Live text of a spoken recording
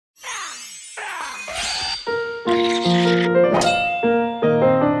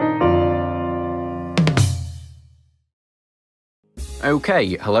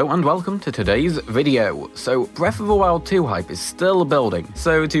Okay, hello and welcome to today's video. So, Breath of the Wild 2 hype is still building,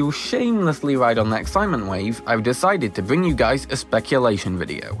 so to shamelessly ride on the excitement wave, I've decided to bring you guys a speculation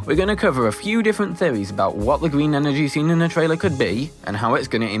video. We're going to cover a few different theories about what the green energy seen in the trailer could be, and how it's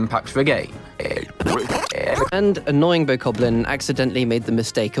going to impact the game. And annoying Bokoblin accidentally made the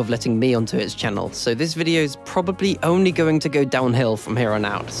mistake of letting me onto its channel, so this video is probably only going to go downhill from here on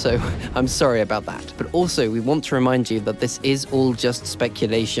out, so I'm sorry about that. But also, we want to remind you that this is all just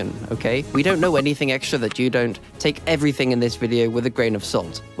speculation, okay? We don't know anything extra that you don't. Take everything in this video with a grain of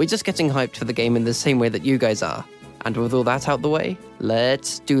salt. We're just getting hyped for the game in the same way that you guys are. And with all that out the way,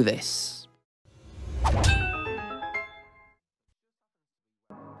 let's do this.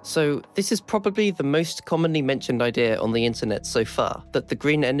 So, this is probably the most commonly mentioned idea on the internet so far, that the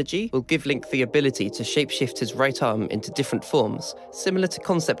green energy will give Link the ability to shapeshift his right arm into different forms, similar to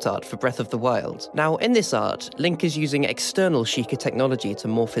concept art for Breath of the Wild. Now, in this art, Link is using external Sheikah technology to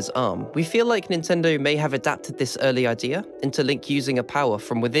morph his arm. We feel like Nintendo may have adapted this early idea into Link using a power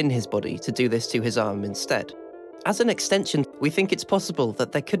from within his body to do this to his arm instead. As an extension, we think it's possible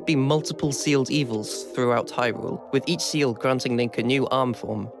that there could be multiple sealed evils throughout Hyrule, with each seal granting Link a new arm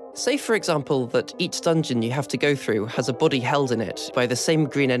form. Say, for example, that each dungeon you have to go through has a body held in it by the same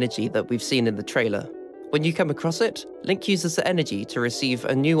green energy that we've seen in the trailer. When you come across it, Link uses the energy to receive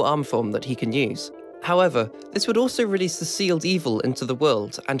a new arm form that he can use. However, this would also release the sealed evil into the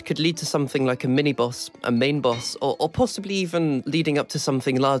world and could lead to something like a mini-boss, a main boss, or possibly even leading up to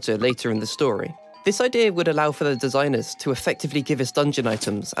something larger later in the story. This idea would allow for the designers to effectively give us dungeon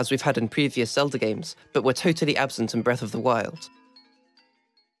items, as we've had in previous Zelda games, but were totally absent in Breath of the Wild.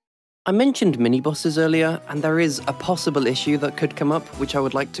 I mentioned mini-bosses earlier, and there is a possible issue that could come up, which I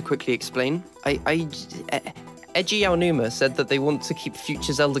would like to quickly explain. Eiji Aonuma said that they want to keep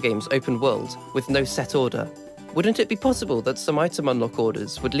future Zelda games open world, with no set order. Wouldn't it be possible that some item unlock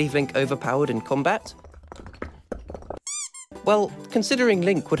orders would leave Link overpowered in combat? Well, considering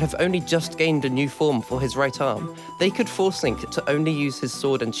Link would have only just gained a new form for his right arm, they could force Link to only use his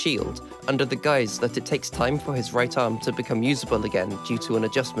sword and shield, under the guise that it takes time for his right arm to become usable again due to an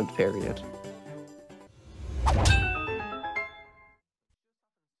adjustment period.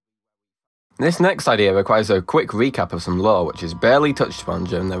 This next idea requires a quick recap of some lore which is barely touched upon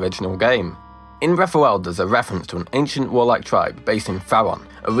during the original game. In Breath of the Wild, there's a reference to an ancient warlike tribe based in Faron,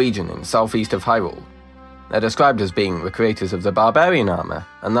 a region in southeast of Hyrule. They're described as being the creators of the barbarian armor,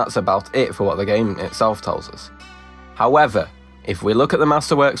 and that's about it for what the game itself tells us. However, if we look at the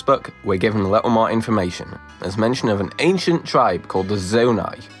Masterworks book, we're given a little more information. There's mention of an ancient tribe called the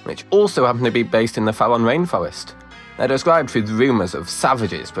Zonai, which also happen to be based in the Faron rainforest. They're described through rumours of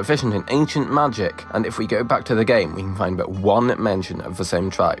savages proficient in ancient magic, and if we go back to the game, we can find but one mention of the same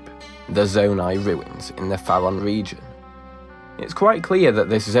tribe, the Zonai ruins in the Faron region. It's quite clear that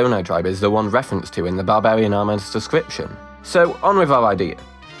this Zonai tribe is the one referenced to in the barbarian armor's description. So, on with our idea.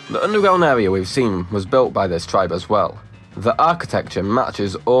 The underground area we've seen was built by this tribe as well. The architecture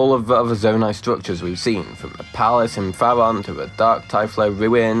matches all of the other Zonai structures we've seen, from the palace in Faron to the Dark Typhlo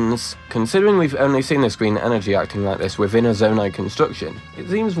ruins. Considering we've only seen this green energy acting like this within a Zonai construction, it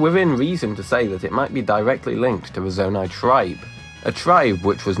seems within reason to say that it might be directly linked to the Zonai tribe. A tribe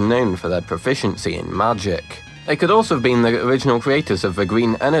which was known for their proficiency in magic. They could also have been the original creators of the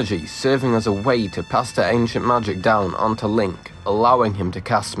green energy, serving as a way to pass their ancient magic down onto Link, allowing him to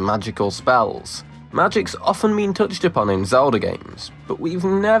cast magical spells. Magic's often been touched upon in Zelda games, but we've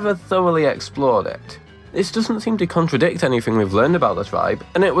never thoroughly explored it. This doesn't seem to contradict anything we've learned about the tribe,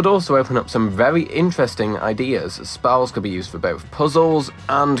 and it would also open up some very interesting ideas, as spells could be used for both puzzles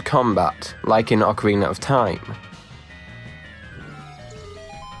and combat, like in Ocarina of Time.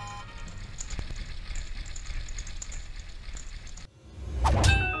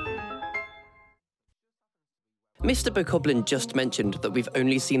 Mr. Bokoblin just mentioned that we've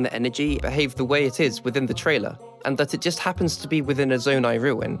only seen the energy behave the way it is within the trailer, and that it just happens to be within a Zonai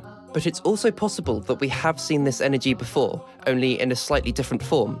ruin. But it's also possible that we have seen this energy before, only in a slightly different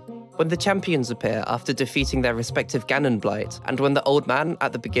form. When the champions appear after defeating their respective Ganon Blight, and when the old man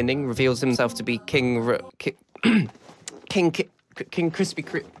at the beginning reveals himself to be King Crispy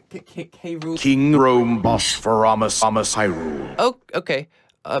Hyrule. King Rome Bosphorus Hyrule. Oh, okay.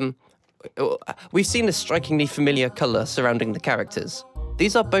 We've seen a strikingly familiar colour surrounding the characters.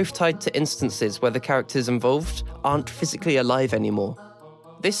 These are both tied to instances where the characters involved aren't physically alive anymore.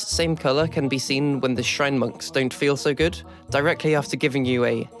 This same colour can be seen when the shrine monks don't feel so good, directly after giving you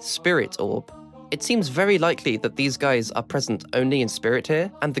a spirit orb. It seems very likely that these guys are present only in spirit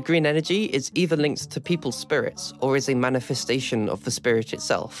here, and the green energy is either linked to people's spirits or is a manifestation of the spirit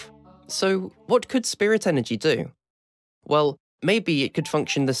itself. So, what could spirit energy do? Well, maybe it could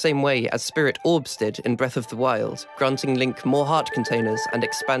function the same way as Spirit Orbs did in Breath of the Wild, granting Link more heart containers and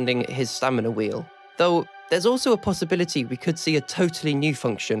expanding his stamina wheel. Though, there's also a possibility we could see a totally new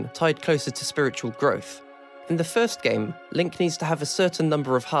function tied closer to spiritual growth. In the first game, Link needs to have a certain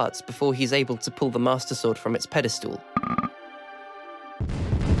number of hearts before he's able to pull the Master Sword from its pedestal.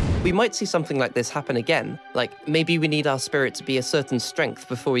 We might see something like this happen again, like maybe we need our spirit to be a certain strength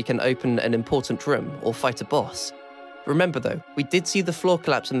before we can open an important room or fight a boss. Remember though, we did see the floor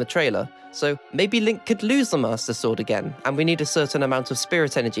collapse in the trailer, so maybe Link could lose the Master Sword again, and we need a certain amount of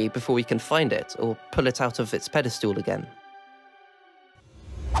spirit energy before we can find it, or pull it out of its pedestal again.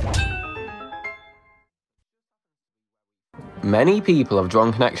 Many people have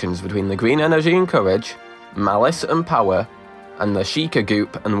drawn connections between the green energy and courage, malice and power, and the Sheikah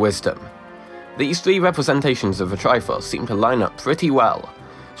Goop and wisdom. These three representations of the Triforce seem to line up pretty well,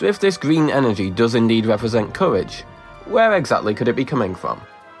 so if this green energy does indeed represent courage, where exactly could it be coming from?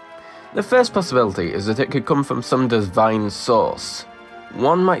 The first possibility is that it could come from some divine source.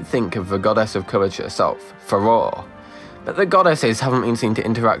 One might think of the goddess of courage herself, Farore, but the goddesses haven't been seen to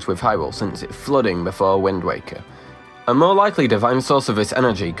interact with Hyrule since its flooding before Wind Waker. A more likely divine source of this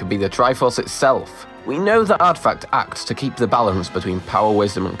energy could be the Triforce itself. We know that Artifact acts to keep the balance between power,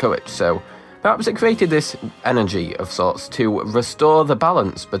 wisdom and courage, so perhaps it created this energy of sorts to restore the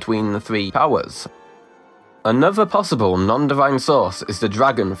balance between the three powers. Another possible non-divine source is the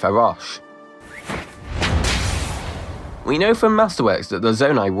dragon Farosh. We know from Masterworks that the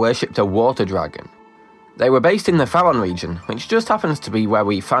Zonai worshipped a water dragon. They were based in the Faron region, which just happens to be where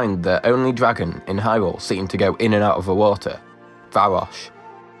we find the only dragon in Hyrule seen to go in and out of the water, Farosh.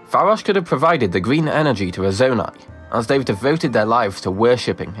 Farosh could have provided the green energy to a Zonai, as they've devoted their lives to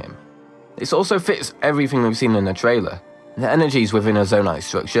worshipping him. This also fits everything we've seen in the trailer. The energy's within a Zonai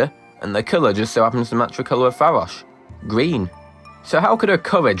structure, and the colour just so happens to match the colour of Farosh, green. So how could a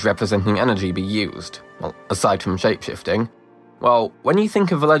courage representing energy be used? Well, aside from shapeshifting. Well, when you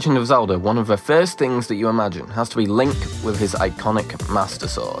think of The Legend of Zelda, one of the first things that you imagine has to be Link with his iconic Master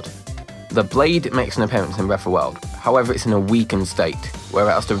Sword. The blade makes an appearance in Breath of the Wild, however it's in a weakened state, where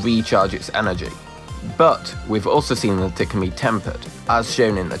it has to recharge its energy. But we've also seen that it can be tempered, as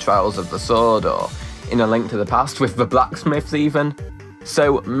shown in the Trials of the Sword or in A Link to the Past with the blacksmiths even.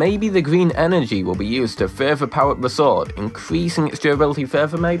 So maybe the green energy will be used to further power up the sword, increasing its durability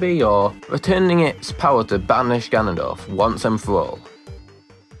further maybe, or returning its power to banish Ganondorf once and for all.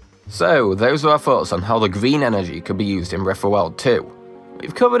 So those are our thoughts on how the green energy could be used in Breath of the Wild 2.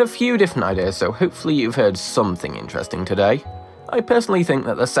 We've covered a few different ideas, so hopefully you've heard something interesting today. I personally think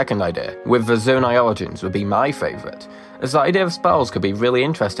that the second idea, with the Zonai origins, would be my favourite, as the idea of spells could be really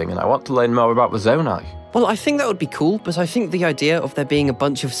interesting and I want to learn more about the Zonai. Well, I think that would be cool, but I think the idea of there being a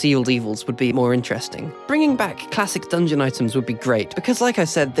bunch of sealed evils would be more interesting. Bringing back classic dungeon items would be great, because like I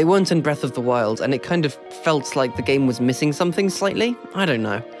said, they weren't in Breath of the Wild, and it kind of felt like the game was missing something slightly. I don't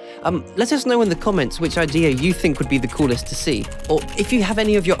know. Let us know in the comments which idea you think would be the coolest to see. Or if you have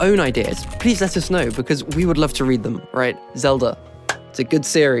any of your own ideas, please let us know, because we would love to read them, right? Zelda. It's a good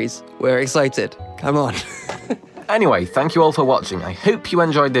series. We're excited. Come on. Anyway, thank you all for watching. I hope you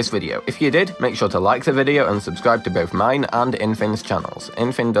enjoyed this video. If you did, make sure to like the video and subscribe to both mine and Infin's channels.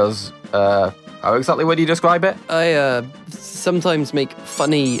 Infin does, how exactly would you describe it? I, sometimes make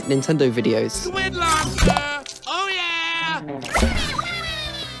funny Nintendo videos. Squid lobster! Oh yeah!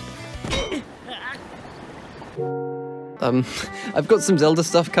 I've got some Zelda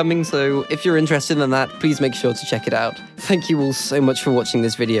stuff coming, so if you're interested in that, please make sure to check it out. Thank you all so much for watching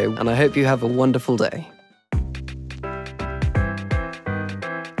this video, and I hope you have a wonderful day.